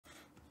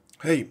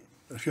Hey,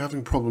 if you're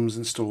having problems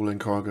installing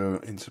Cargo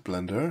into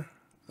Blender,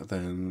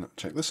 then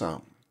check this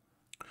out.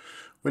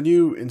 When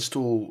you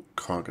install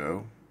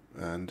Cargo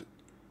and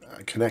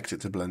connect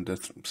it to Blender,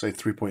 say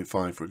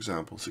 3.5 for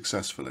example,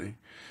 successfully,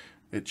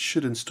 it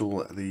should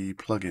install the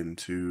plugin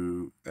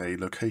to a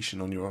location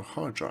on your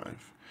hard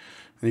drive.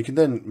 And you can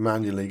then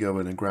manually go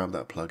in and grab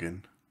that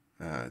plugin.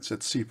 It's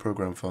at C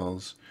Program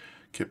Files,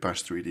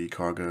 Kitbash3D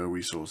Cargo,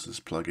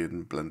 Resources,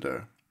 Plugin,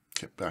 Blender,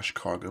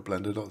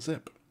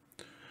 KitbashCargoBlender.zip.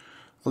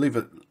 I'll leave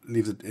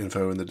the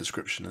info in the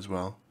description as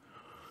well.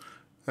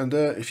 And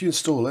if you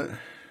install it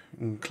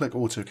and click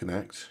Auto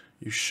Connect,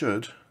 you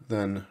should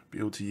then be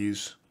able to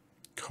use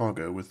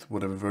Cargo with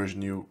whatever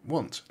version you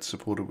want. It's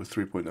supported with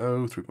 3.0,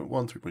 3.1,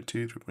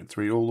 3.2,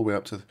 3.3, all the way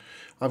up to...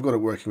 I've got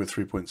it working with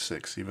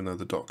 3.6, even though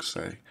the docs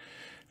say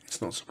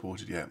it's not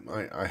supported yet.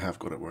 I have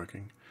got it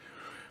working.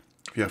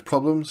 If you have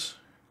problems,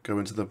 go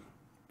into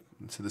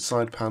the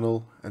side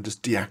panel and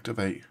just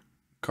deactivate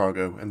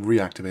Cargo and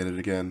reactivate it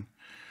again.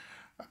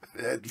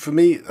 For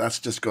me, that's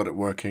just got it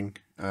working.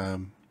 I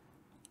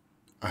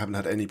haven't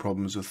had any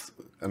problems with,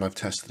 and I've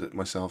tested it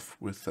myself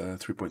with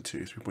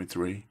 3.2,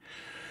 3.3.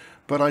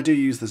 But I do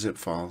use the zip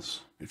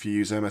files. If you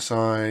use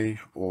MSI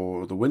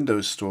or the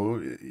Windows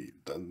Store,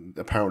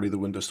 apparently the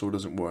Windows Store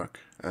doesn't work.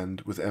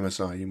 And with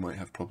MSI, you might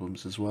have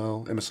problems as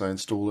well. MSI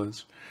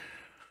installers.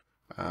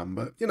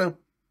 But, you know,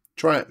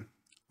 try it.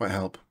 Might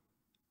help.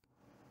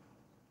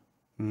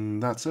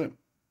 That's it.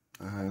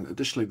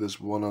 Additionally, there's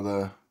one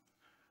other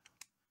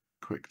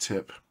quick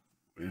tip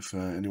if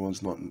anyone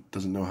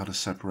doesn't know how to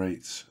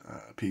separate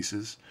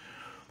pieces.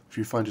 If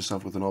you find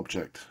yourself with an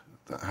object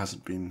that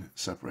hasn't been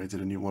separated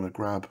and you want to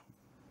grab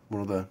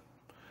one of the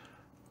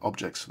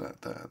objects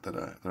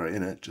that are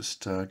in it,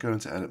 just go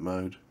into edit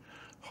mode,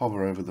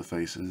 hover over the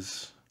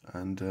faces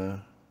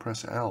and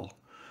press L,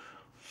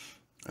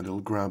 and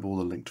it'll grab all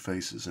the linked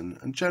faces,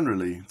 and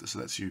generally this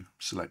lets you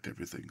select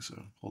everything.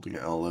 So holding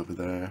L over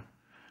there,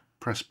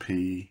 press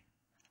P,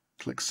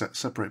 click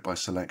separate by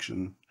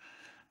selection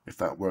if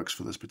that works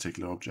for this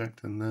particular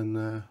object, and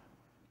then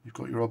you've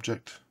got your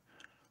object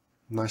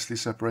nicely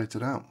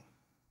separated out.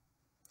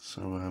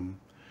 So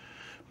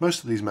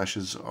most of these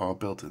meshes are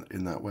built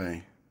in that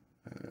way,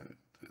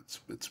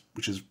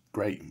 which is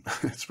great.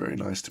 It's very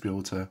nice to be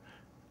able to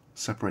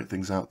separate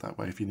things out that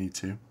way if you need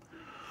to.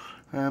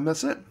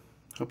 That's it.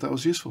 Hope that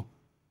was useful.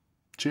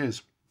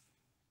 Cheers.